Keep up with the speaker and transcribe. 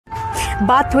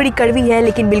बात थोड़ी कड़वी है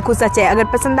लेकिन बिल्कुल सच है। अगर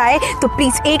पसंद आए तो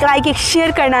प्लीज एक लाइक एक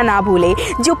शेयर करना ना भूले।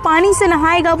 जो पानी से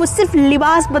नहाएगा वो सिर्फ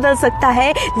लिबास बदल सकता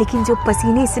है, लेकिन जो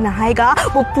पसीने से नहाएगा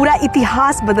वो पूरा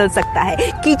इतिहास बदल सकता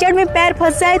है। कीचड़ में पैर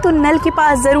फंस जाए तो नल के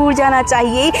पास जरूर जाना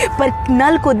चाहिए, पर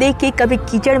नल को देख के कभी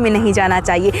कीचड़ में नहीं जाना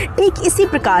चाहिए। ठीक इसी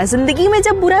प्रकार जिंदगी में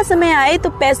जब बुरा समय आए तो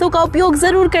पैसों का उपयोग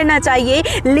जरूर करना चाहिए,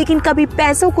 लेकिन कभी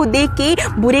पैसों को देख के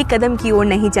बुरे कदम की ओर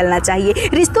नहीं चलना चाहिए।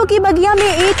 रिश्तों की बगिया में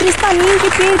एक रिश्ता नीम के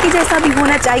पेड़ के जैसा भी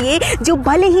होना चाहिए, जो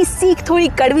भले ही सीख थोड़ी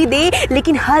कड़वी दे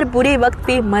लेकिन हर बुरे वक्त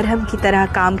पे मरहम की तरह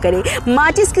काम करे।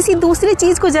 माचिस किसी दूसरी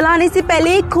चीज को जलाने से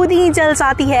पहले खुद ही जल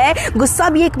जाती है। गुस्सा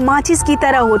भी एक माचिस की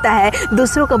तरह होता है,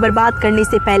 दूसरों को बर्बाद करने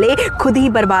से पहले खुद ही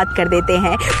बर्बाद कर देते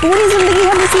हैं। पूरी जिंदगी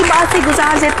हम इसी बात से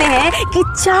गुजार देते हैं कि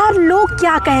 4 लोग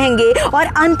क्या कहेंगे, और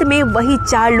अंत में वही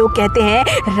 4 लोग कहते हैं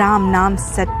राम नाम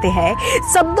सत्य है।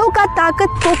 शब्दों का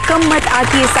ताकत को कम मत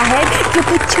आंकिए साहब,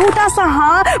 क्योंकि छोटा सा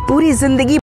हाँ पूरी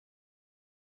जिंदगी